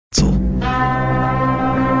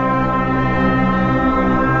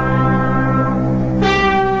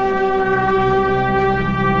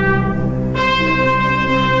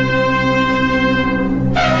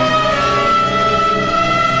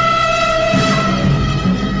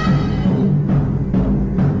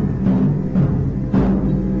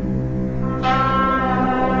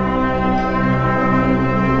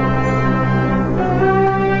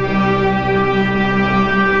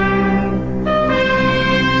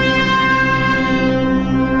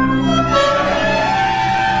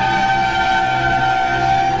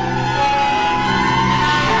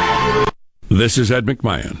This is Ed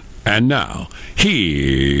McMahon. And now, here's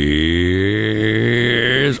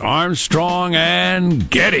Armstrong and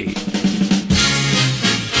Getty. Live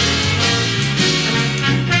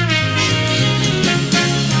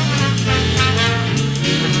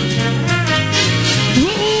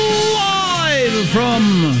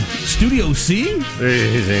from Studio C? Well,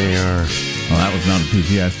 that was not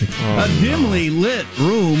enthusiastic. A dimly lit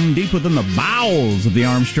room deep within the bowels of the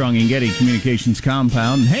Armstrong and Getty Communications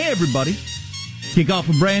compound. Hey, everybody. Kick off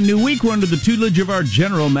a brand new week. We're under the tutelage of our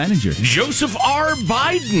general manager, Joseph R.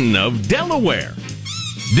 Biden of Delaware,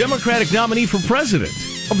 Democratic nominee for president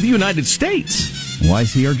of the United States. Why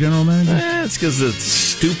is he our general manager? It's because the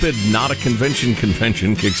stupid Not a Convention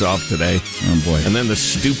convention kicks off today. Oh, boy. And then the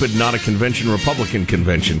stupid Not a Convention Republican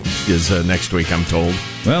convention is next week, I'm told.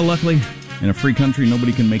 Well, luckily, in a free country,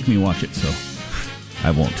 nobody can make me watch it, so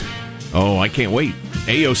I won't. Oh, I can't wait.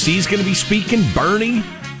 AOC's going to be speaking. Bernie.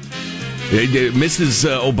 Mrs.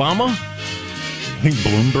 Obama. I think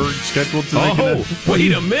Bloomberg scheduled to make it.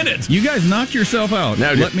 Wait a minute. You guys knocked yourself out.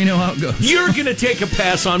 Now, let me know how it goes. You're going to take a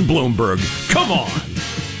pass on Bloomberg. Come on.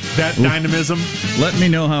 That dynamism. Let me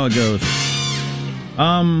know how it goes.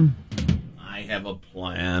 I have a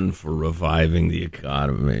plan for reviving the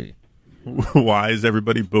economy. Why is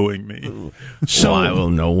everybody booing me? So why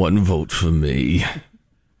will no one vote for me?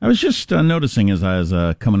 I was just noticing as I was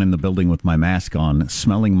coming in the building with my mask on,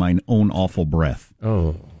 smelling my own awful breath.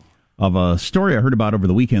 Oh. Of a story I heard about over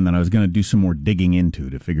the weekend that I was going to do some more digging into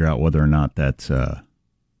to figure out whether or not that's how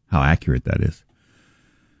accurate that is.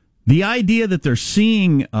 The idea that they're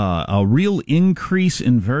seeing a real increase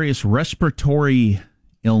in various respiratory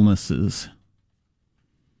illnesses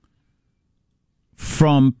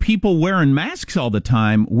from people wearing masks all the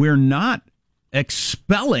time. We're not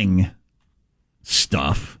expelling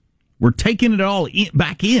stuff. We're taking it all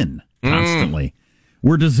back in constantly.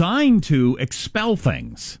 We're designed to expel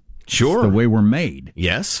things. Sure. It's the way we're made.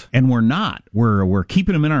 Yes. And we're not. We're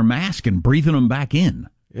keeping them in our mask and breathing them back in.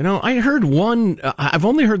 You know, I heard I've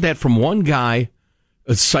only heard that from one guy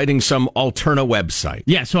citing some Alterna website.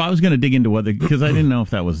 Yeah, so I was going to dig into whether, because I didn't know if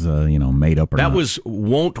that was, made up or not. That was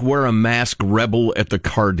Won't Wear a Mask Rebel at the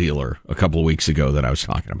car dealer a couple of weeks ago that I was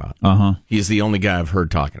talking about. Uh-huh. He's the only guy I've heard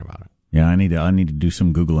talking about it. Yeah, I need to do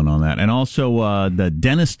some Googling on that. And also the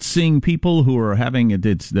dentist seeing people who are having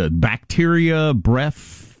it's the bacteria,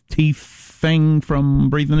 breath, teeth thing from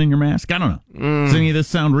breathing in your mask. I don't know. Does any of this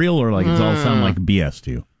sound real or like it's all sound like BS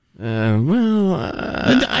to you?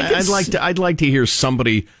 I'd like to hear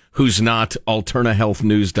somebody who's not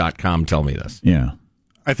alternahealthnews.com tell me this. Yeah.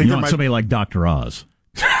 I think you want somebody like Dr. Oz.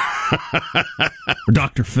 Or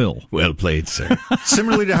Dr. Phil. Well played, sir.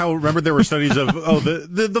 Similarly to how, remember, there were studies of,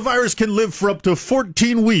 the virus can live for up to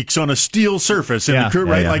 14 weeks on a steel surface.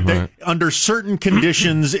 Under certain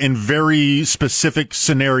conditions in very specific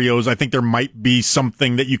scenarios, I think there might be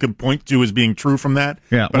something that you can point to as being true from that.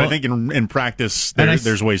 Yeah, but I think in practice,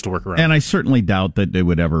 there's ways to work around. And I certainly doubt that it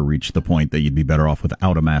would ever reach the point that you'd be better off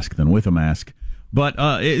without a mask than with a mask. But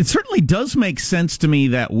it certainly does make sense to me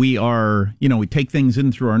that we are, we take things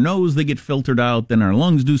in through our nose, they get filtered out, then our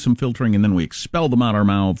lungs do some filtering, and then we expel them out our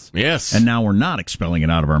mouths. Yes. And now we're not expelling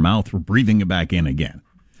it out of our mouth, we're breathing it back in again.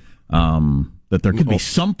 That there could be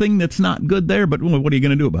something that's not good there, but what are you going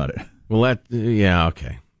to do about it? Well,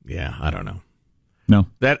 okay. Yeah, I don't know. No.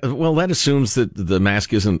 That assumes that the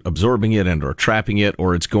mask isn't absorbing it or trapping it,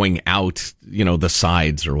 or it's going out, the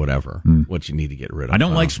sides or whatever, what you need to get rid of. I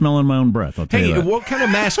don't like smelling my own breath, I'll tell you that. What kind of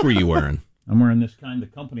mask were you wearing? I'm wearing this kind the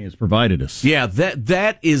company has provided us. Yeah,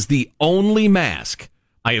 that is the only mask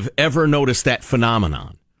I have ever noticed that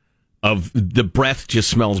phenomenon of the breath just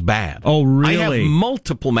smells bad. Oh, really? I have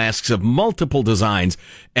multiple masks of multiple designs,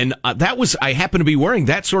 and I happened to be wearing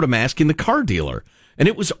that sort of mask in the car dealer. And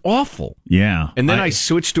it was awful. Yeah. And then I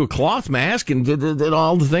switched to a cloth mask and did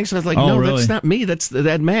all the things. And I was like, no, really? That's not me. That's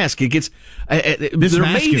that mask. It gets. They're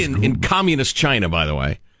made in communist China, by the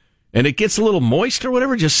way. And it gets a little moist or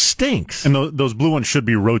whatever. It just stinks. And those blue ones should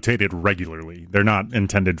be rotated regularly. They're not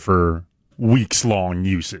intended for weeks-long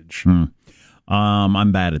usage.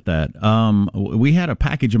 I'm bad at that. We had a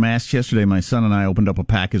package of masks yesterday. My son and I opened up a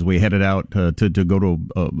pack as we headed out to go to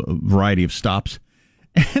a variety of stops.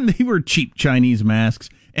 And they were cheap Chinese masks,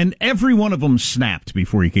 and every one of them snapped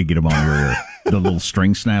before you could get them on your ear. The little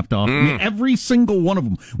string snapped off. I mean, every single one of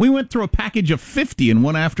them. We went through a package of 50 in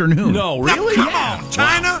one afternoon. No, really? Come on,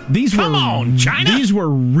 China! These were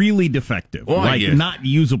really defective. Not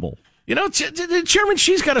usable. You know, Chairman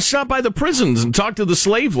Xi's got to stop by the prisons and talk to the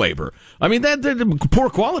slave labor. I mean, that poor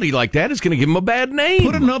quality like that is going to give him a bad name.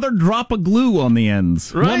 Put another drop of glue on the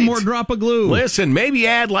ends. Right. One more drop of glue. Listen, maybe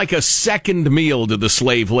add like a second meal to the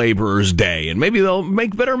slave laborers' day, and maybe they'll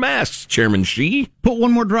make better masks, Chairman Xi. Put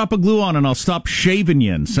one more drop of glue on, and I'll stop shaving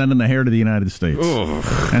you and sending the hair to the United States. Ugh.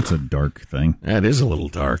 That's a dark thing. That is a little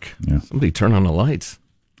dark. Yeah. Somebody turn on the lights.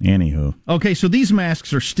 Anywho. Okay, so these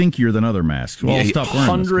masks are stinkier than other masks. Well, I'll stop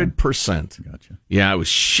wearing this 100%. Gotcha. Yeah, I was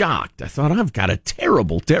shocked. I thought, I've got a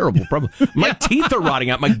terrible, terrible problem. My teeth are rotting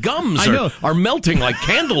out. My gums are melting like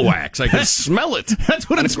candle wax. I can smell it. That's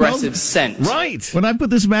what it smells. Aggressive scent. Right. When I put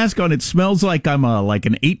this mask on, it smells like I'm like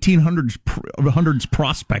an 1800s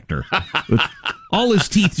prospector. With all his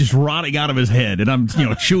teeth just rotting out of his head, and I'm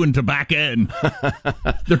chewing tobacco, and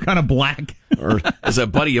they're kind of black. Or as a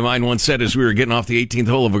buddy of mine once said as we were getting off the 18th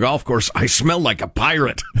hole of a golf course, I smell like a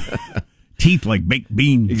pirate. Teeth like baked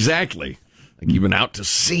beans. Exactly. Like you've been out to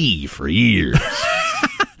sea for years.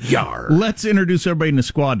 Yar. Let's introduce everybody in the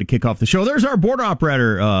squad to kick off the show. There's our board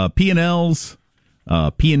operator, P&Ls,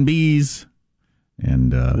 P&Bs,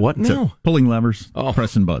 and what now? Pulling levers,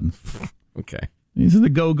 pressing buttons. Okay. These are the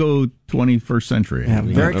go-go 21st century. Yeah,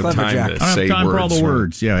 very clever, Jack. I don't have time for all the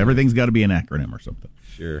words. Yeah, everything's got to be an acronym or something.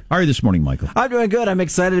 Sure. How are you this morning, Michael? I'm doing good. I'm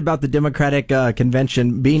excited about the Democratic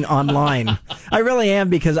convention being online. I really am,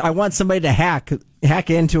 because I want somebody to hack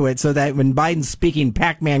into it so that when Biden's speaking,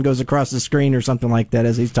 Pac-Man goes across the screen or something like that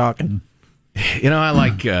as he's talking. You know, I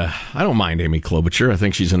don't mind Amy Klobuchar. I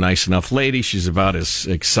think she's a nice enough lady. She's about as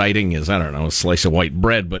exciting as, I don't know, a slice of white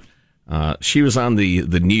bread, but she was on the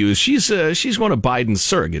news. She's one of Biden's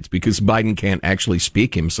surrogates because Biden can't actually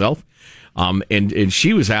speak himself. And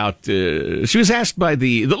she was out. She was asked by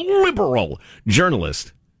the liberal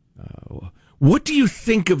journalist, "What do you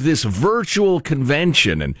think of this virtual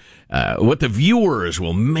convention and what the viewers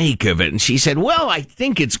will make of it?" And she said, "Well, I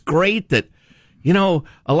think it's great that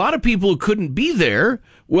a lot of people who couldn't be there.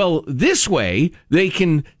 Well, this way they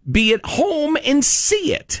can be at home and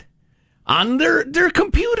see it on their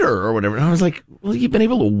computer or whatever." And I was like, "Well, you've been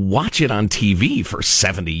able to watch it on TV for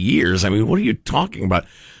 70 years. I mean, what are you talking about?"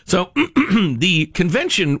 So the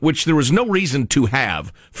convention, which there was no reason to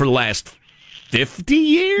have for the last 50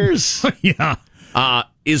 years,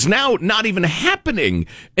 is now not even happening.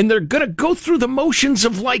 And they're going to go through the motions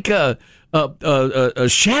of like a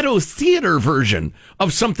shadow theater version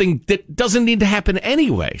of something that doesn't need to happen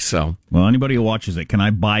anyway. So, well, anybody who watches it, can I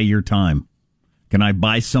buy your time? Can I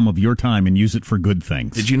buy some of your time and use it for good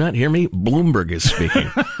things? Did you not hear me? Bloomberg is speaking.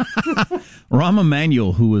 Rahm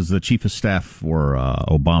Emanuel, who was the chief of staff for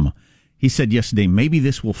Obama, he said yesterday, maybe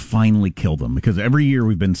this will finally kill them. Because every year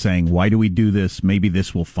we've been saying, why do we do this? Maybe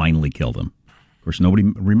this will finally kill them. Of course,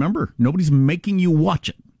 nobody's making you watch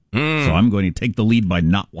it. So I'm going to take the lead by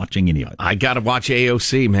not watching any of it. I got to watch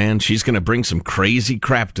AOC, man. She's going to bring some crazy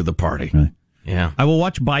crap to the party. Right. Yeah. I will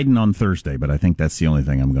watch Biden on Thursday, but I think that's the only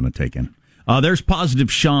thing I'm going to take in. There's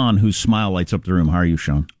positive Sean, whose smile lights up the room. How are you,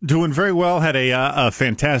 Sean? Doing very well. Had a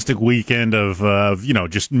fantastic weekend of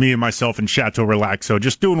just me and myself in Chateau Relaxo,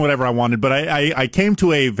 just doing whatever I wanted. But I came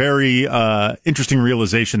to a very interesting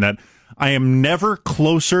realization that I am never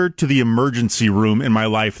closer to the emergency room in my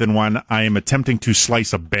life than when I am attempting to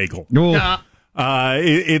slice a bagel. The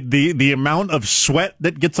amount of sweat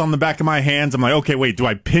that gets on the back of my hands, I'm like, okay, wait, do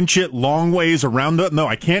I pinch it long ways around No,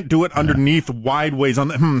 I can't do it underneath wide ways.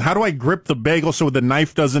 How do I grip the bagel so the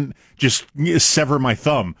knife doesn't just sever my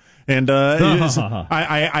thumb? And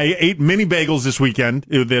I ate mini bagels this weekend.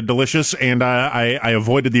 They're delicious, and I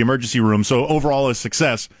avoided the emergency room. So overall, a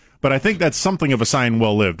success. But I think that's something of a sign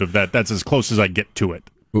well lived. Of that's as close as I get to it.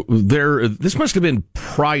 This must have been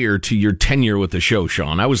prior to your tenure with the show,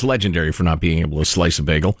 Sean. I was legendary for not being able to slice a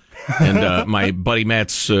bagel. And my buddy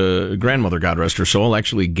Matt's grandmother, God rest her soul,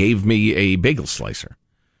 actually gave me a bagel slicer.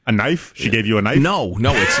 A knife? She gave you a knife? No,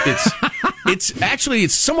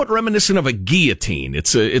 it's somewhat reminiscent of a guillotine.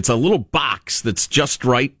 It's a little box that's just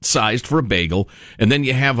right sized for a bagel, and then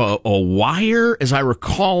you have a wire, as I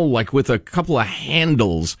recall, like with a couple of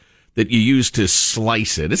handles that you use to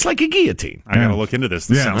slice it. It's like a guillotine. I gotta look into this.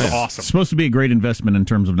 This sounds awesome. It's supposed to be a great investment in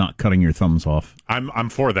terms of not cutting your thumbs off. I'm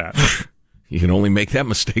for that. You can only make that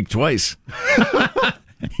mistake twice.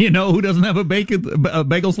 You know who doesn't have a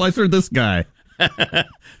bagel slicer? This guy.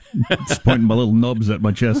 Just pointing my little nubs at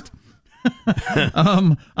my chest.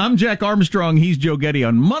 I'm Jack Armstrong. He's Joe Getty.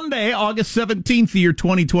 On Monday, August 17th, the year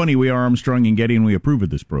 2020, we are Armstrong and Getty, and we approve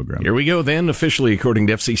of this program. Here we go then, officially according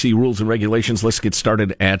to FCC rules and regulations. Let's get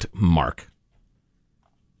started at Mark.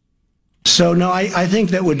 So, no, I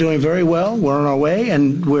think that we're doing very well. We're on our way,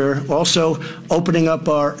 and we're also opening up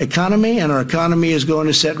our economy, and our economy is going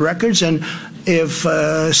to set records. And if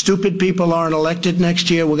stupid people aren't elected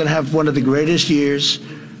next year, we're going to have one of the greatest years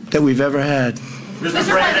that we've ever had. Mr.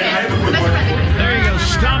 President, there you go.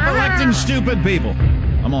 Stop electing stupid people.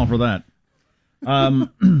 I'm all for that.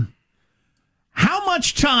 How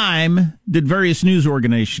much time did various news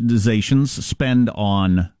organizations spend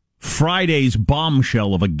on Friday's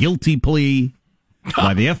bombshell of a guilty plea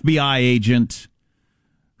by the FBI agent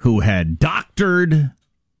who had doctored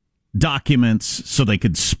documents so they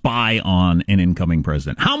could spy on an incoming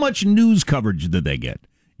president? How much news coverage did they get?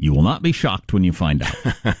 You will not be shocked when you find out.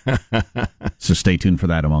 So stay tuned for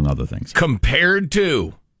that, among other things. Compared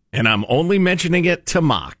to, and I'm only mentioning it to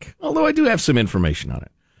mock, although I do have some information on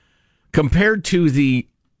it, compared to the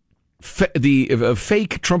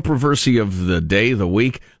fake Trump-reversy of the day, the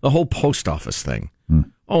week, the whole post office thing.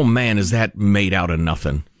 Oh, man, is that made out of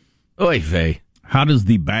nothing. Oy vey. How does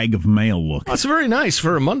the bag of mail look? Well, it's very nice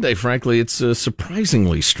for a Monday, frankly. It's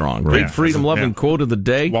surprisingly strong. Great freedom-loving quote of the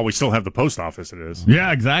day. While we still have the post office, it is.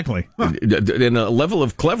 Yeah, exactly. In a level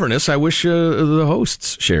of cleverness I wish the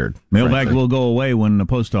hosts shared. Mailbag will go away when the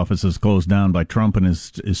post office is closed down by Trump and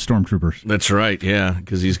his stormtroopers. That's right, yeah,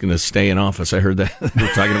 because he's going to stay in office. I heard that.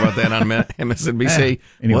 We're talking about that on MSNBC.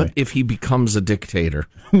 Anyway. What if he becomes a dictator?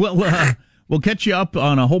 Well, we'll catch you up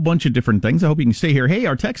on a whole bunch of different things. I hope you can stay here. Hey,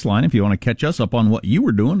 our text line, if you want to catch us up on what you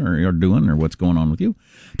were doing or you're doing or what's going on with you.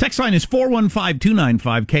 Text line is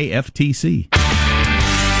 415-295-KFTC.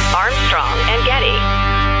 Armstrong and Getty.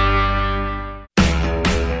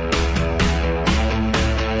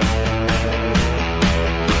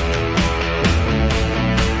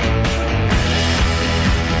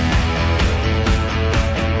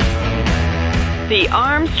 The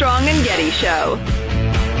Armstrong and Getty Show.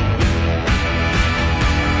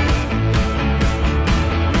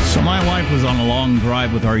 So my wife was on a long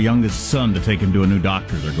drive with our youngest son to take him to a new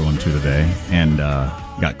doctor they're going to today, and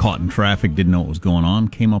got caught in traffic, didn't know what was going on,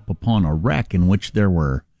 came up upon a wreck in which there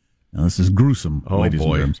were, now this is gruesome, ladies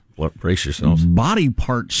and gentlemen. Brace yourselves. Body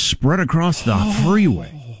parts spread across the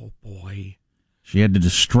freeway. Oh, boy. She had to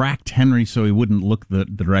distract Henry so he wouldn't look the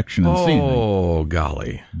direction and see anything. Oh,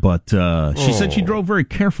 golly. But she said she drove very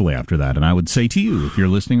carefully after that, and I would say to you, if you're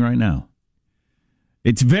listening right now,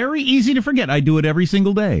 it's very easy to forget, I do it every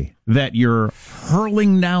single day, that you're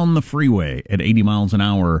hurling down the freeway at 80 miles an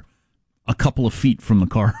hour a couple of feet from the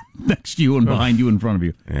car next to you and behind you in front of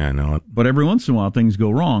you. Yeah, I know it. But every once in a while things go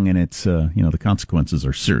wrong, and it's, the consequences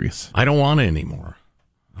are serious. I don't want it anymore.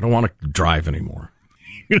 I don't want to drive anymore.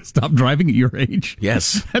 You're going to stop driving at your age?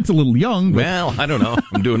 Yes. That's a little young. But... Well, I don't know.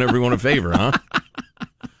 I'm doing everyone a favor, huh?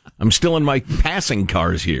 I'm still in my passing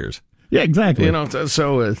cars years. Yeah, exactly.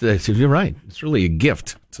 So you're right. It's really a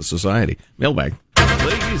gift to society. Mailbag.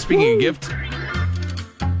 Speaking of gift,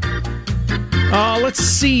 let's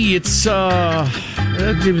see. It's I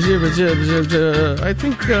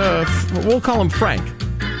think we'll call him Frank.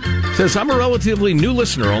 Says, I'm a relatively new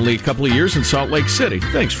listener, only a couple of years in Salt Lake City.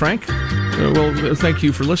 Thanks, Frank. Thank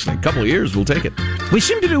you for listening. A couple of years, we'll take it. We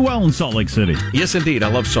seem to do well in Salt Lake City. Yes, indeed. I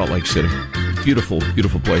love Salt Lake City. Beautiful,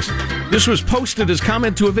 beautiful place. This was posted as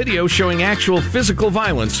comment to a video showing actual physical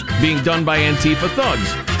violence being done by Antifa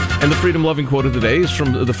thugs. And the freedom-loving quote of the day is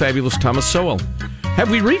from the fabulous Thomas Sowell.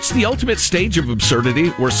 Have we reached the ultimate stage of absurdity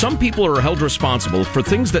where some people are held responsible for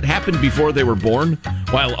things that happened before they were born,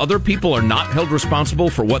 while other people are not held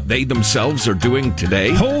responsible for what they themselves are doing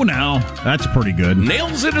today? Oh, now, that's pretty good.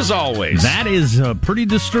 Nails it as always. That is pretty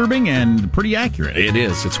disturbing and pretty accurate. It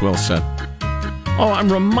is. It's well said. Oh,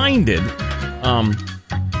 I'm reminded...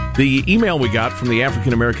 the email we got from the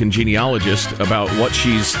African-American genealogist about what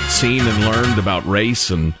she's seen and learned about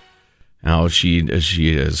race and how she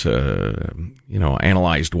has,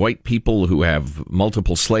 analyzed white people who have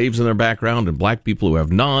multiple slaves in their background and black people who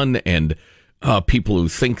have none and people who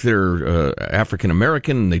think they're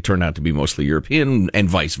African-American and they turn out to be mostly European and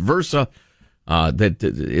vice versa. That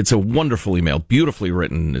it's a wonderful email, beautifully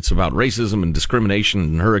written. It's about racism and discrimination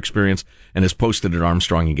and her experience, and is posted at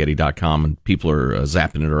ArmstrongandGetty.com, and people are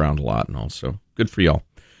zapping it around a lot, and also good for y'all.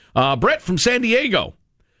 Brett from San Diego,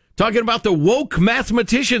 talking about the woke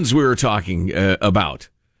mathematicians we were talking about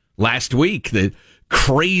last week. The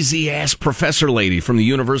crazy-ass professor lady from the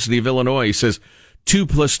University of Illinois says 2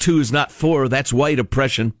 + 2 is not 4, that's white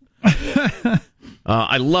oppression.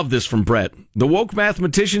 I love this from Brett. The woke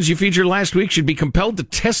mathematicians you featured last week should be compelled to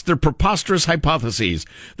test their preposterous hypotheses.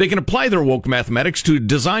 They can apply their woke mathematics to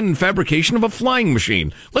design and fabrication of a flying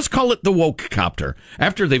machine. Let's call it the woke copter.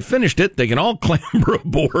 After they've finished it, they can all clamber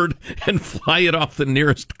aboard and fly it off the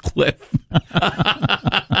nearest cliff.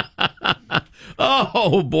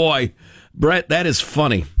 Oh, boy. Brett, that is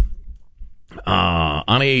funny.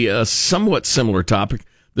 On a somewhat similar topic,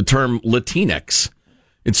 the term Latinx.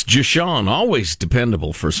 It's Jashawn, always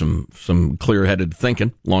dependable for some clear-headed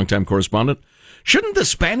thinking, longtime correspondent. Shouldn't the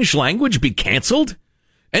Spanish language be canceled?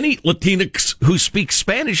 Any Latinx who speaks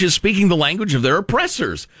Spanish is speaking the language of their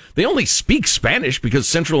oppressors. They only speak Spanish because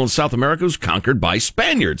Central and South America was conquered by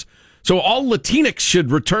Spaniards. So all Latinx should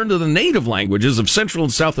return to the native languages of Central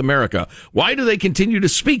and South America. Why do they continue to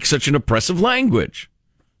speak such an oppressive language?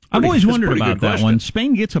 I've always wondered about that one.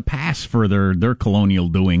 Spain gets a pass for their colonial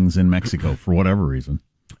doings in Mexico for whatever reason.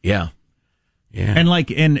 Yeah. Yeah.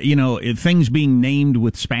 And things being named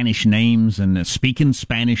with Spanish names and speaking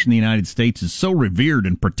Spanish in the United States is so revered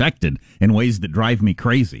and protected in ways that drive me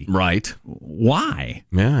crazy. Right. Why?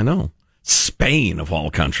 Yeah, I know. Spain, of all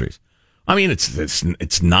countries. I mean,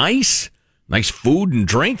 it's nice. Nice food and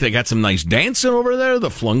drink. They got some nice dancing over there. The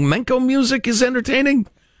flamenco music is entertaining.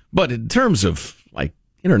 But in terms of,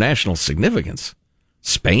 international significance,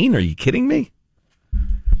 Spain? Are you kidding me?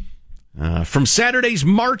 From Saturday's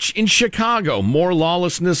march in Chicago, more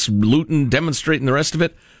lawlessness, looting, demonstrating, the rest of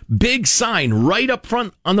it. Big sign right up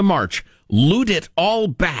front on the march. Loot it all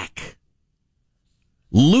back.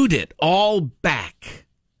 Loot it all back.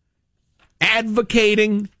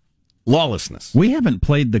 Advocating lawlessness. We haven't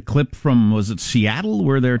played the clip from, was it Seattle,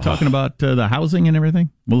 where they're talking about the housing and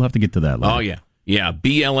everything? We'll have to get to that later. Oh, yeah. Yeah,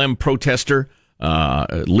 BLM protester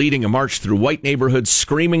leading a march through white neighborhoods,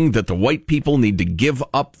 screaming that the white people need to give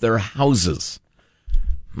up their houses.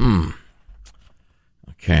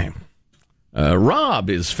 Okay. Rob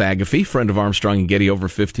is Fagafy, friend of Armstrong and Getty over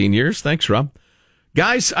 15 years. Thanks, Rob.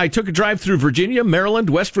 Guys, I took a drive through Virginia, Maryland,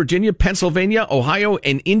 West Virginia, Pennsylvania, Ohio,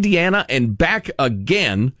 and Indiana, and back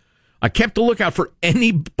again. I kept a lookout for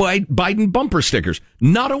any Biden bumper stickers.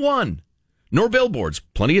 Not a one. Nor billboards.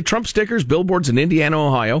 Plenty of Trump stickers, billboards in Indiana,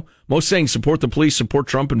 Ohio. Most saying support the police, support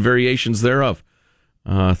Trump, and variations thereof.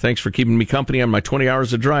 Thanks for keeping me company on my 20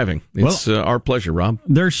 hours of driving. It's our pleasure, Rob.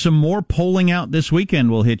 There's some more polling out this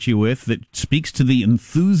weekend we'll hit you with that speaks to the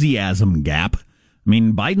enthusiasm gap. I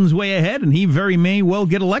mean, Biden's way ahead, and he very may well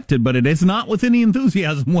get elected, but it is not with any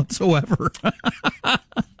enthusiasm whatsoever.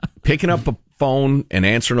 Picking up a phone and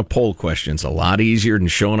answering a poll question is a lot easier than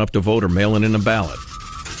showing up to vote or mailing in a ballot.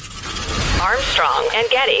 Armstrong and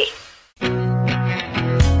Getty.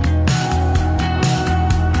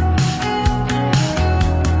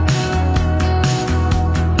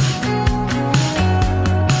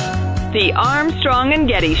 The Armstrong and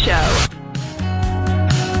Getty Show.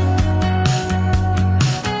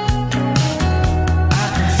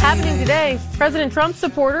 Happening today, President Trump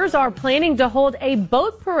supporters are planning to hold a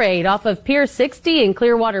boat parade off of Pier 60 in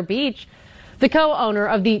Clearwater Beach. The co-owner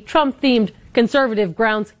of the Trump-themed Conservative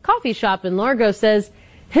Grounds coffee shop in Largo says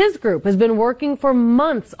his group has been working for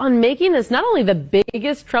months on making this not only the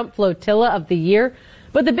biggest Trump flotilla of the year,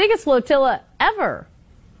 but the biggest flotilla ever.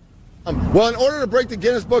 Well, in order to break the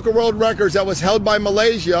Guinness Book of World Records that was held by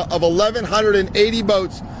Malaysia of 1,180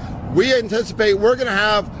 boats, we anticipate we're going to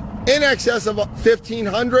have in excess of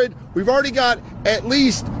 1,500. We've already got at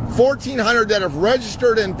least 1,400 that have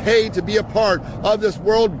registered and paid to be a part of this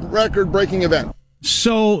world record-breaking event.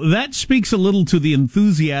 So that speaks a little to the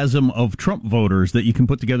enthusiasm of Trump voters that you can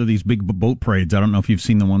put together these big boat parades. I don't know if you've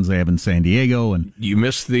seen the ones they have in San Diego. And you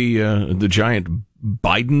missed the giant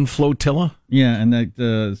Biden flotilla? Yeah, and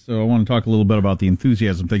that. So I want to talk a little bit about the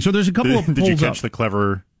enthusiasm thing. So there's a couple of polls. Did you catch the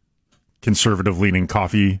clever conservative-leaning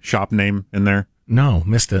coffee shop name in there? No,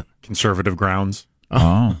 missed it. Conservative Grounds.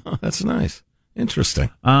 Oh, that's nice.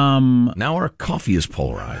 Interesting. Now our coffee is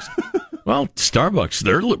polarized. Well, Starbucks,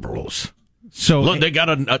 they're liberals. So look, they got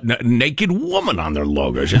a naked woman on their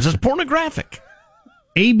logo. It's just pornographic.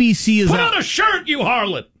 ABC is put on a shirt, you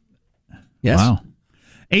harlot. Yes. Wow.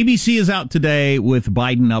 ABC is out today with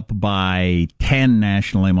Biden up by 10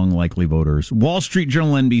 nationally among likely voters. Wall Street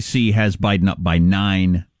Journal NBC has Biden up by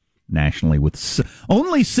 9 nationally with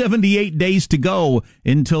only 78 days to go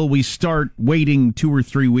until we start waiting 2 or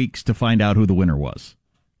 3 weeks to find out who the winner was,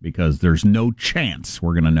 because there's no chance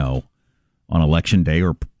we're going to know on election day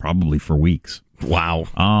or probably for weeks. Wow.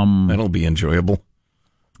 That'll be enjoyable.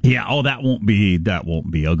 Yeah. Oh, that won't be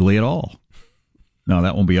ugly at all. No,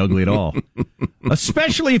 that won't be ugly at all.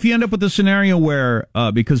 Especially if you end up with a scenario where,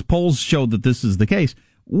 because polls show that this is the case,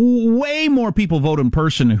 way more people vote in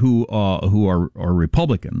person who are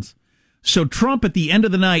Republicans. So Trump at the end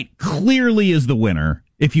of the night clearly is the winner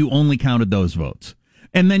if you only counted those votes.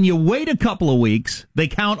 And then you wait a couple of weeks, they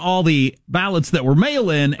count all the ballots that were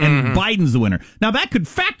mail-in, and Biden's the winner. Now, that could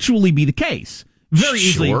factually be the case. Very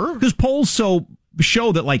easily. Because polls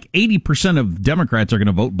show that like 80% of Democrats are going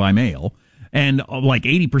to vote by mail. And like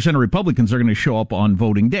 80% of Republicans are going to show up on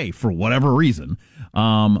voting day for whatever reason.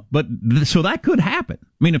 So that could happen.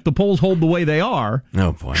 I mean, if the polls hold the way they are,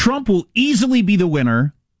 Trump will easily be the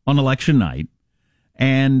winner on election night.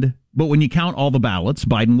 But when you count all the ballots,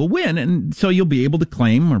 Biden will win. And so you'll be able to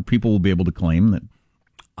claim, or people will be able to claim that.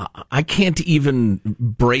 I can't even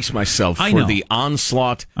brace myself for the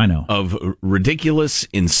onslaught of ridiculous,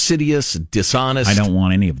 insidious, dishonest. I don't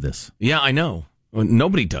want any of this. Yeah, I know.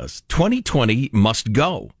 Nobody does. 2020 must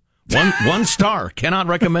go. One star. Cannot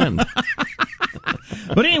recommend.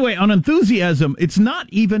 But anyway, on enthusiasm, it's not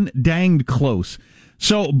even danged close.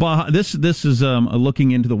 So this is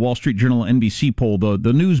looking into the Wall Street Journal NBC poll,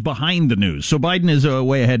 the news behind the news. So Biden is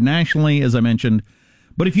way ahead nationally, as I mentioned.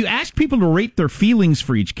 But if you ask people to rate their feelings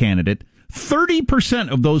for each candidate, 30%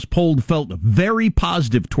 of those polled felt very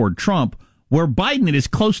positive toward Trump, where Biden is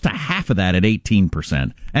close to half of that at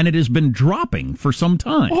 18%. And it has been dropping for some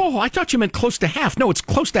time. Oh, I thought you meant close to half. No, it's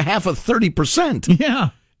close to half of 30%. Yeah.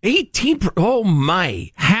 18%. Oh,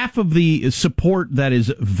 my. Half of the support that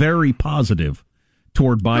is very positive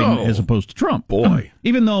toward Biden as opposed to Trump. Boy.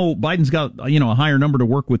 Even though Biden's got, a higher number to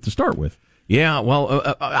work with to start with. Yeah,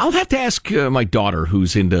 well, I'll have to ask my daughter,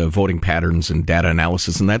 who's into voting patterns and data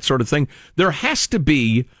analysis and that sort of thing. There has to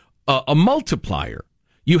be a multiplier.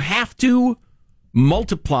 You have to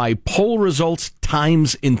multiply poll results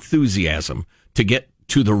times enthusiasm to get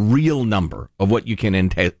to the real number of what you can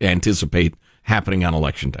anticipate happening on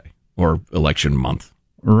Election Day or election month.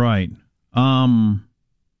 Right. And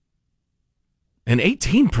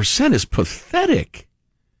 18% is pathetic.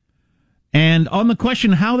 And on the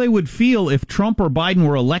question how they would feel if Trump or Biden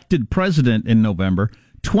were elected president in November,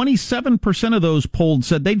 27% of those polled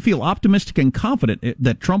said they'd feel optimistic and confident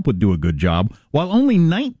that Trump would do a good job, while only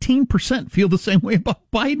 19% feel the same way about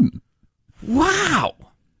Biden. Wow.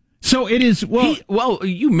 So it is,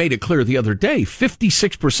 you made it clear the other day,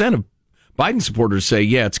 56% of Biden supporters say,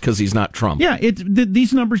 it's because he's not Trump. Yeah,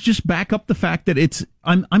 these numbers just back up the fact that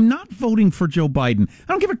I'm not voting for Joe Biden.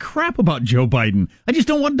 I don't give a crap about Joe Biden. I just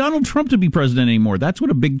don't want Donald Trump to be president anymore. That's what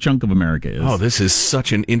a big chunk of America is. Oh, this is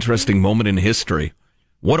such an interesting moment in history.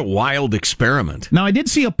 What a wild experiment. Now, I did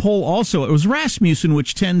see a poll also. It was Rasmussen,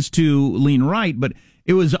 which tends to lean right, but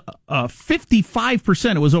it was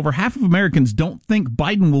 55%. It was over half of Americans don't think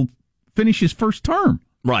Biden will finish his first term.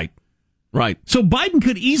 Right. So Biden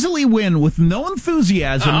could easily win with no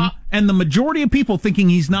enthusiasm, and the majority of people thinking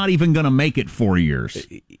he's not even going to make it 4 years,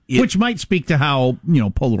 which might speak to how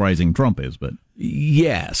polarizing Trump is. But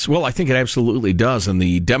yes, well, I think it absolutely does, and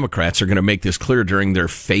the Democrats are going to make this clear during their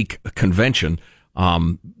fake convention.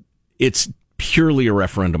 It's purely a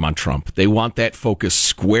referendum on Trump. They want that focus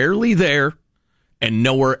squarely there and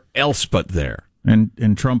nowhere else but there.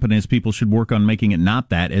 And Trump and his people should work on making it not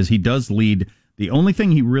that, as he does lead. The only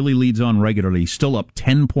thing he really leads on regularly, he's still up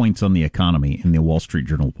 10 points on the economy in the Wall Street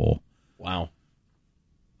Journal poll. Wow.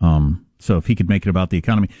 So if he could make it about the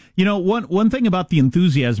economy. One thing about the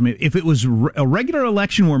enthusiasm, if it was a regular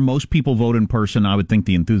election where most people vote in person, I would think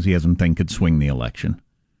the enthusiasm thing could swing the election.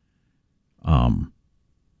 For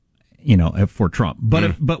Trump.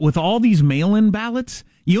 But with all these mail-in ballots,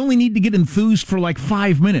 you only need to get enthused for like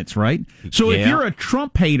 5 minutes, right? So if you're a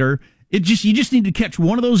Trump hater, you just need to catch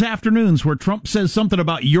one of those afternoons where Trump says something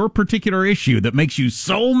about your particular issue that makes you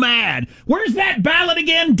so mad. Where's that ballot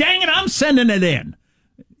again? Dang it, I'm sending it in.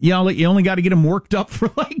 You only got to get him worked up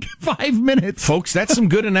for like 5 minutes. Folks, that's some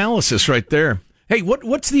good analysis right there. Hey,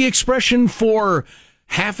 what's the expression for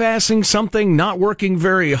half-assing something, not working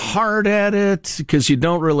very hard at it because you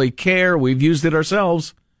don't really care? We've used it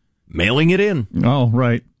ourselves. Mailing it in. Oh,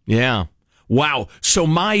 right. Yeah. Wow. So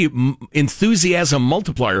my enthusiasm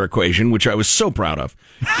multiplier equation, which I was so proud of,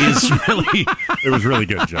 is really... It was really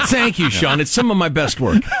good, John. Thank you, Sean. It's some of my best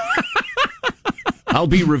work. I'll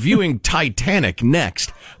be reviewing Titanic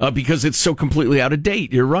next because it's so completely out of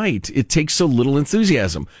date. You're right. It takes so little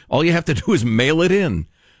enthusiasm. All you have to do is mail it in.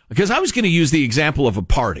 Because I was going to use the example of a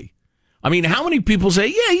party. I mean, how many people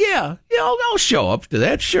say, yeah, I'll show up to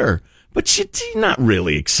that, sure. But you're not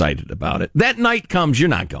really excited about it. That night comes, you're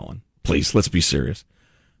not going. Please, let's be serious.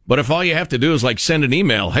 But if all you have to do is send an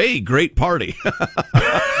email, hey, great party,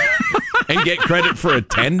 and get credit for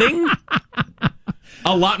attending,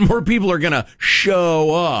 a lot more people are going to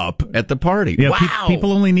show up at the party. Yeah, wow.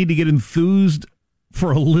 People only need to get enthused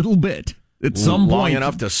for a little bit. At some long point.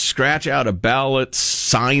 enough to scratch out a ballot,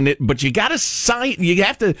 sign it, but you got to sign.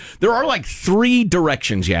 There are 3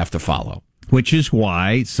 directions you have to follow. Which is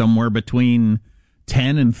why somewhere between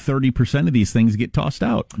 10 and 30% of these things get tossed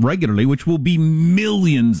out regularly, which will be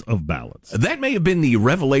millions of ballots. That may have been the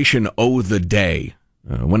revelation the day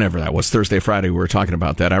whenever that was, Thursday, Friday, we were talking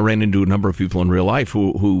about that. I ran into a number of people in real life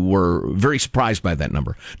who were very surprised by that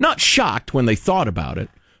number. Not shocked when they thought about it,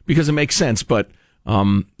 because it makes sense, but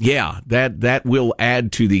that will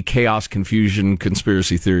add to the chaos, confusion,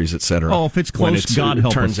 conspiracy theories, etc. Oh, if it's close, God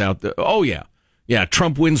help us. Turns out that, yeah,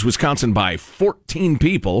 Trump wins Wisconsin by 14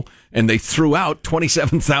 people, and they threw out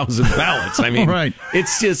 27,000 ballots. I mean, right.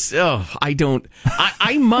 It's just,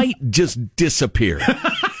 I might just disappear.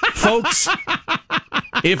 Folks,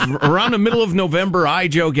 if around the middle of November, I,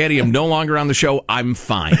 Joe Getty, am no longer on the show, I'm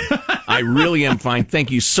fine. I really am fine.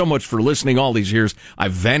 Thank you so much for listening all these years.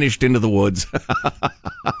 I've vanished into the woods.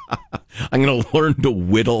 I'm going to learn to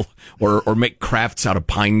whittle or make crafts out of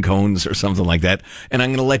pine cones or something like that, and I'm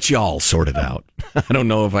going to let you all sort it out. I don't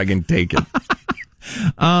know if I can take it.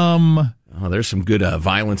 There's some good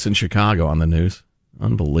violence in Chicago on the news.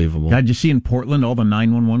 Unbelievable. Did you see in Portland all the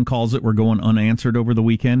 911 calls that were going unanswered over the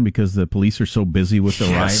weekend because the police are so busy with the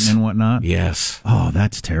rioting and whatnot? Yes. Oh,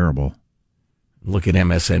 that's terrible. Look at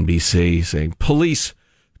MSNBC saying police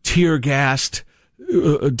tear-gassed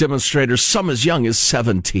demonstrators, some as young as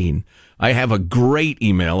 17. I have a great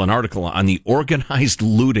email, an article on the organized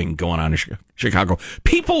looting going on in Chicago.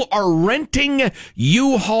 People are renting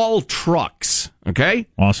U-Haul trucks. Okay?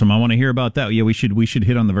 Awesome. I want to hear about that. Yeah, we should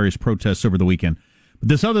hit on the various protests over the weekend. But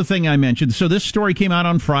this other thing I mentioned, so this story came out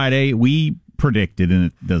on Friday. We predicted, and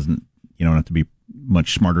it doesn't, you don't have to be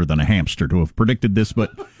much smarter than a hamster to have predicted this,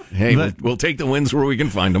 but hey, we'll take the wins where we can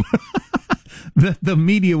find them. The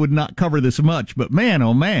media would not cover this much, but man,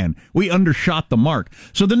 oh man, we undershot the mark.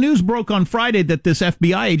 So the news broke on Friday that this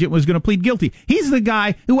FBI agent was going to plead guilty. He's the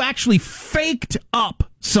guy who actually faked up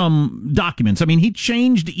some documents. I mean, he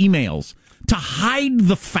changed emails to hide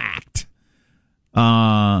the fact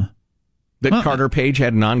that Carter Page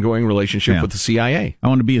had an ongoing relationship with the CIA. I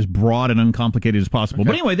want to be as broad and uncomplicated as possible. Okay.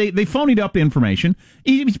 But anyway, they phonied up information.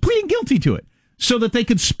 He's pleading guilty to it so that they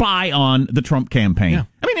could spy on the Trump campaign. Yeah.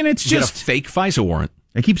 I mean, and it's just a fake FISA warrant.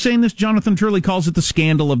 I keep saying this. Jonathan Turley calls it the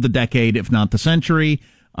scandal of the decade, if not the century.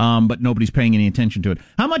 But nobody's paying any attention to it.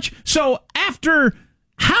 So after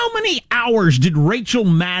how many hours did Rachel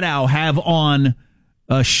Maddow have on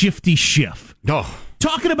Shifty Schiff? Oh.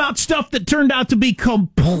 Talking about stuff that turned out to be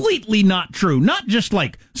completely not true. Not just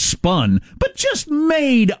like spun, but just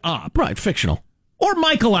made up. Right, fictional. Or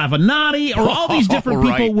Michael Avenatti, or all these different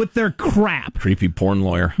people with their crap. Creepy porn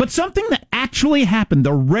lawyer. But something that actually happened,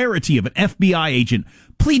 the rarity of an FBI agent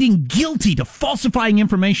pleading guilty to falsifying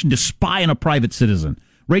information to spy on a private citizen.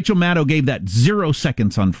 Rachel Maddow gave that 0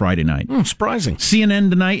 seconds on Friday night. Surprising.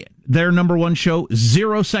 CNN tonight, their number one show,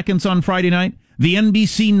 0 seconds on Friday night. The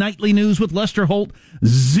NBC Nightly News with Lester Holt,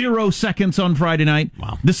 0 seconds on Friday night.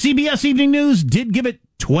 Wow. The CBS Evening News did give it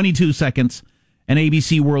 22 seconds. And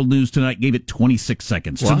ABC World News tonight gave it 26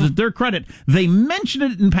 seconds. Wow. So to their credit, they mentioned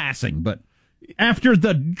it in passing. But after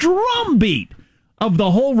the drumbeat of the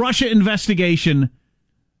whole Russia investigation,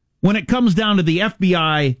 when it comes down to the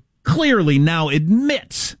FBI clearly now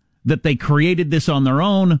admits that they created this on their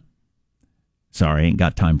own. Sorry, I ain't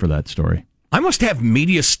got time for that story. I must have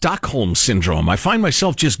media Stockholm syndrome. I find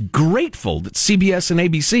myself just grateful that CBS and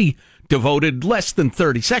ABC devoted less than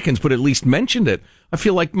 30 seconds, but at least mentioned it. I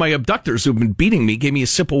feel like my abductors who've been beating me gave me a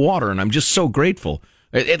sip of water, and I'm just so grateful.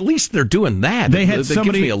 At least they're doing that. That gives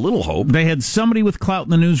me a little hope. They had somebody with clout in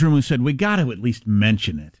the newsroom who said, we got to at least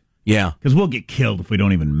mention it. Yeah. Because we'll get killed if we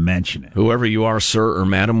don't even mention it. Whoever you are, sir or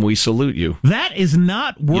madam, we salute you. That is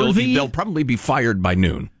not worthy. They'll probably be fired by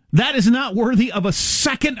noon. That is not worthy of a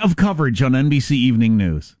second of coverage on NBC Evening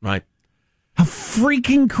News. Right. How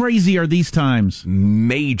freaking crazy are these times?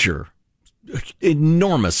 Major,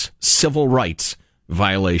 enormous civil rights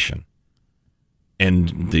violation.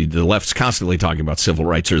 And the left's constantly talking about civil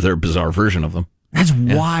rights or their bizarre version of them. That's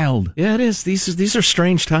wild. Yeah, it is. These are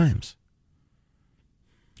strange times.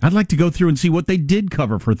 I'd like to go through and see what they did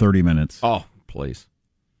cover for 30 minutes. Oh, please.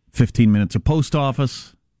 15 minutes of post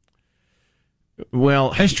office.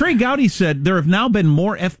 Well, as Trey Gowdy said, there have now been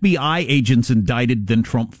more FBI agents indicted than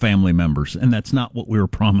Trump family members, and that's not what we were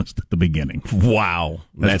promised at the beginning. Wow.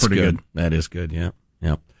 That's pretty good. That is good, yeah.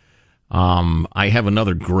 I have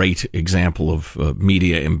another great example of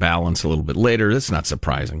media imbalance a little bit later. That's not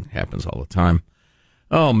surprising. It happens all the time.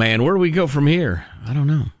 Oh, man, where do we go from here? I don't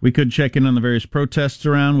know. We could check in on the various protests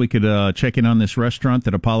around. We could check in on this restaurant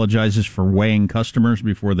that apologizes for weighing customers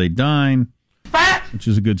before they dine, which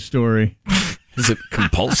is a good story. Is it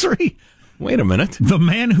compulsory? Wait a minute. The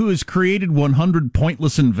man who has created 100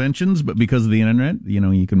 pointless inventions, but because of the internet,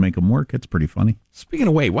 you can make them work. It's pretty funny. Speaking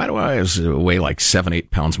of weight, why do I always weigh like 7-8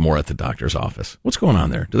 pounds more at the doctor's office? What's going on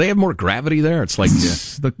there? Do they have more gravity there? It's like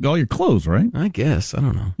all your clothes, right? I guess. I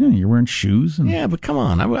don't know. Yeah, you're wearing shoes. Yeah, but come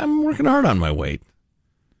on. I'm working hard on my weight.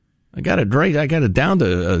 I got it down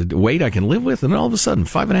to a weight I can live with, and all of a sudden,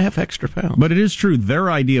 5.5 extra pounds. But it is true. Their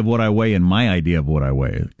idea of what I weigh and my idea of what I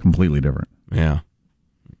weigh is completely different. Yeah.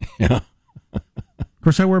 Yeah. Of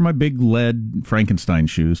course, I wear my big lead Frankenstein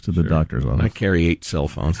shoes to the doctor's office. I carry 8 cell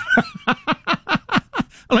phones. I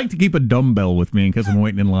like to keep a dumbbell with me in case I'm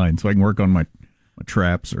waiting in line so I can work on my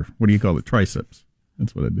traps, or what do you call it, triceps.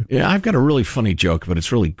 That's what I do. Yeah, I've got a really funny joke, but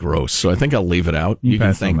it's really gross, so I think I'll leave it out. You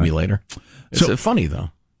can thank me later. It's funny, though.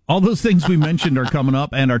 All those things we mentioned are coming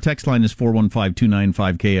up, and our text line is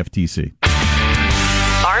 415-295-KFTC.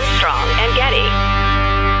 Armstrong and Getty.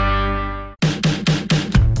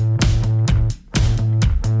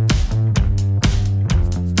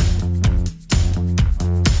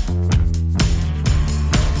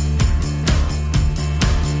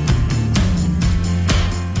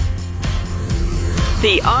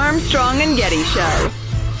 The Armstrong and Getty Show.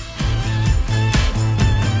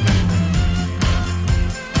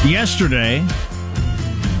 Yesterday,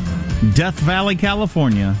 Death Valley,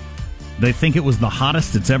 California, they think it was the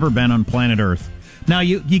hottest it's ever been on planet Earth. Now,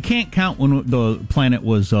 you can't count when the planet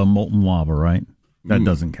was molten lava, right? That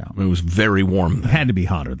doesn't count. It was very warm then. It had to be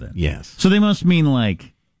hotter then. Yes. So they must mean,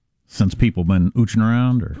 like, since people been ooching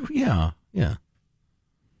around? Or Yeah.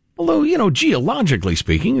 Although, geologically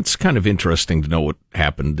speaking, it's kind of interesting to know what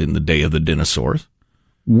happened in the day of the dinosaurs.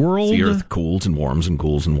 The Earth cools and warms and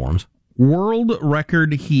cools and warms. World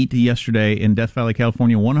record heat yesterday in Death Valley,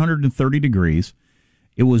 California, 130 degrees.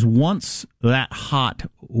 It was once that hot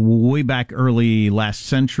way back early last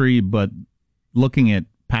century, but looking at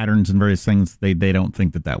patterns and various things, they don't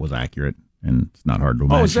think that was accurate, and it's not hard to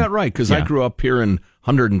imagine. Oh, is that right? Because I grew up here in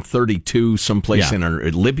 132, someplace in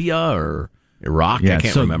Libya or Iraq. I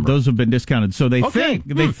can't remember. Those have been discounted. So they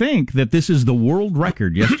think that this is the world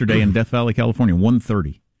record yesterday in Death Valley, California,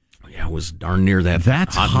 130. Yeah, it was darn near that.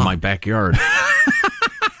 That's hot in my backyard.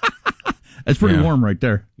 That's pretty warm right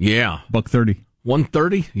there. Yeah. $130.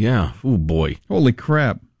 130? Yeah. Oh, boy. Holy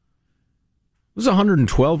crap. It was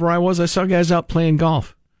 112 where I was. I saw guys out playing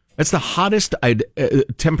golf. That's the hottest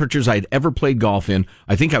temperatures I'd ever played golf in.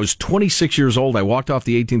 I think I was 26 years old. I walked off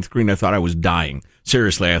the 18th green. I thought I was dying.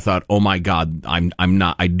 Seriously, I thought, oh my God, I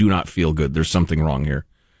do not feel good. There's something wrong here.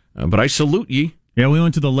 But I salute ye. Yeah, we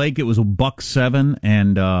went to the lake. It was $107,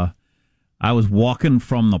 and I was walking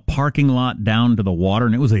from the parking lot down to the water,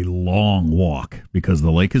 and it was a long walk because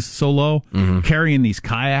the lake is so low. Mm-hmm. Carrying these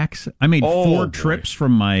kayaks. I made 4 trips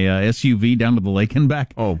from my SUV down to the lake and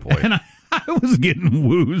back. Oh, boy. And I was getting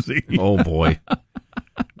woozy. Oh, boy.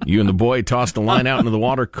 You and the boy tossed a line out into the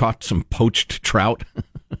water, caught some poached trout.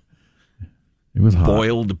 It was hot.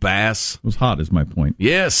 Boiled bass. It was hot, is my point.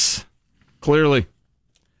 Yes, clearly.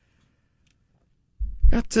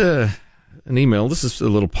 Got an email. This is a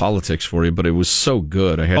little politics for you, but it was so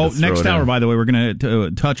good. I had to throw next hour, by the way, we're going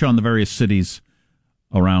to touch on the various cities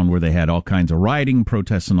around where they had all kinds of rioting,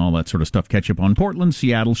 protests, and all that sort of stuff. Catch up on Portland,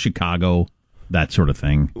 Seattle, Chicago, that sort of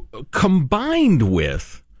thing. Combined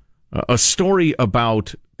with a story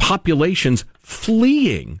about populations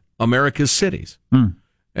fleeing America's cities.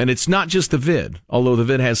 And it's not just the vid, although the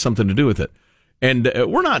vid has something to do with it. And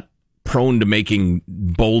we're not prone to making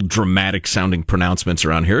bold, dramatic-sounding pronouncements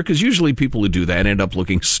around here, because usually people who do that end up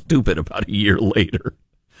looking stupid about a year later,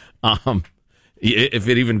 if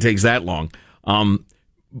it even takes that long.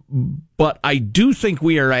 But I do think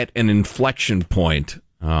we are at an inflection point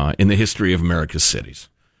in the history of America's cities,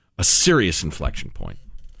 a serious inflection point.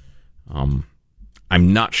 I'm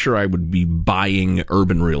not sure I would be buying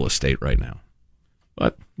urban real estate right now.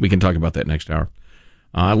 But we can talk about that next hour.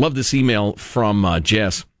 I love this email from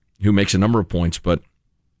Jess, who makes a number of points, but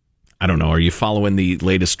I don't know. Are you following the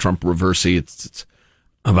latest Trump reversey? It's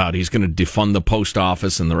about he's going to defund the post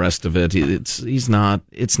office and the rest of it. It's not.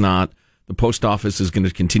 The post office is going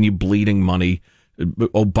to continue bleeding money.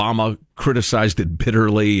 Obama criticized it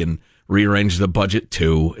bitterly and rearranged the budget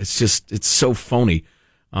too. It's so phony.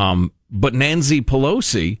 But Nancy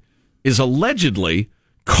Pelosi is allegedly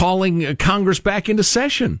calling Congress back into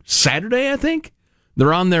session Saturday, I think.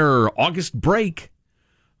 They're on their August break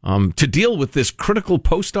to deal with this critical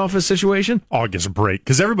post office situation. August break,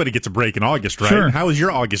 because everybody gets a break in August, right? Sure. How was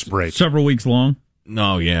your August break? Several weeks long.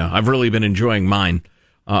 Oh, yeah. I've really been enjoying mine.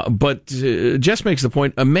 But Jess makes the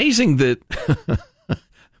point, amazing that...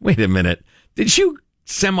 Wait a minute. Did you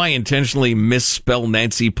semi-intentionally misspell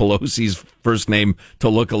Nancy Pelosi's first name to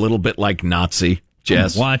look a little bit like Nazi?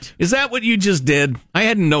 Jess, what? Is that what you just did? I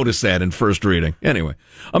hadn't noticed that in first reading. Anyway,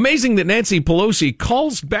 amazing that Nancy Pelosi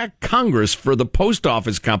calls back Congress for the post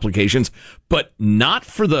office complications, but not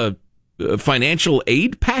for the financial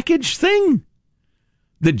aid package thing?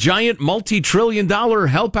 The giant multi-trillion-dollar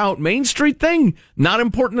help out Main Street thing? Not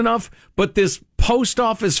important enough, but this post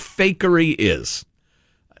office fakery is.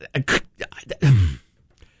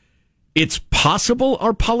 It's possible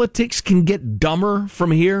our politics can get dumber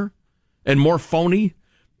from here and more phony,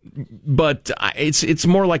 but it's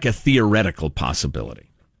more like a theoretical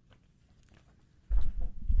possibility.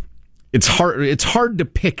 It's hard to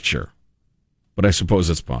picture, but I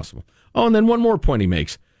suppose it's possible. Oh, and then one more point he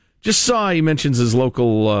makes. Just saw he mentions his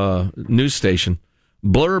local news station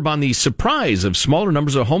blurb on the surprise of smaller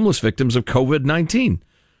numbers of homeless victims of COVID-19.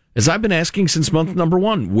 As I've been asking since month number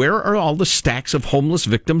 1, where are all the stacks of homeless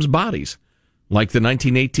victims' bodies, like the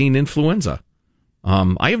 1918 influenza?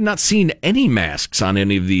 I have not seen any masks on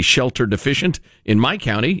any of the shelter deficient in my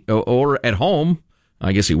county or at home.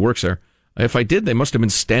 I guess he works there. If I did, they must have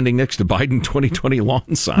been standing next to Biden 2020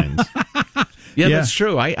 lawn signs. Yeah, that's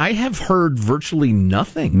true. I have heard virtually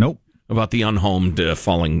nothing about the unhomed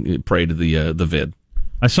falling prey to the vid.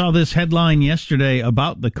 I saw this headline yesterday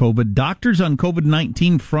about the COVID. Doctors on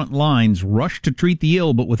COVID-19 front lines rush to treat the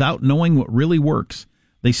ill, but without knowing what really works.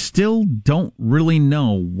 They still don't really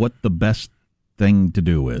know what the best thing to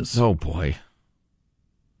do is. Oh, boy.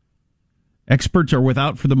 Experts are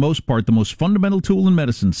without, for the most part, the most fundamental tool in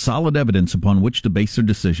medicine, solid evidence upon which to base their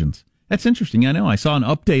decisions. That's interesting. I know. I saw an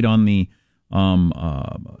update on the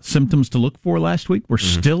symptoms to look for last week. We're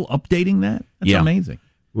still updating that. That's amazing.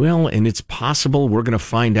 Well, and it's possible we're going to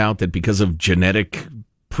find out that because of genetic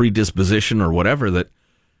predisposition or whatever, that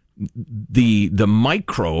the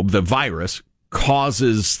microbe, the virus,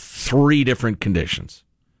 causes 3 different conditions.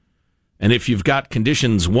 And if you've got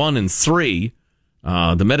conditions 1 and 3,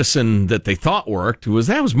 the medicine that they thought worked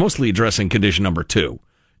was mostly addressing condition number 2.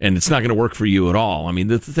 And it's not going to work for you at all. I mean,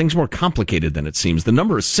 the thing's more complicated than it seems. The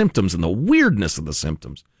number of symptoms and the weirdness of the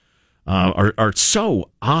symptoms are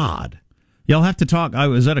so odd. Yeah, I'll have to talk. I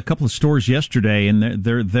was at a couple of stores yesterday, and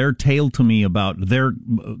their tale to me about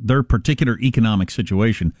their particular economic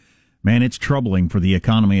situation. Man, it's troubling for the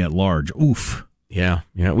economy at large. Oof. Yeah.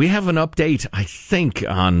 We have an update, I think,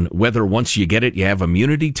 on whether once you get it, you have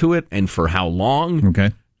immunity to it, and for how long.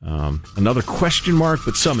 Okay. Another question mark,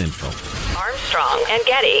 but some info. Armstrong and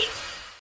Getty.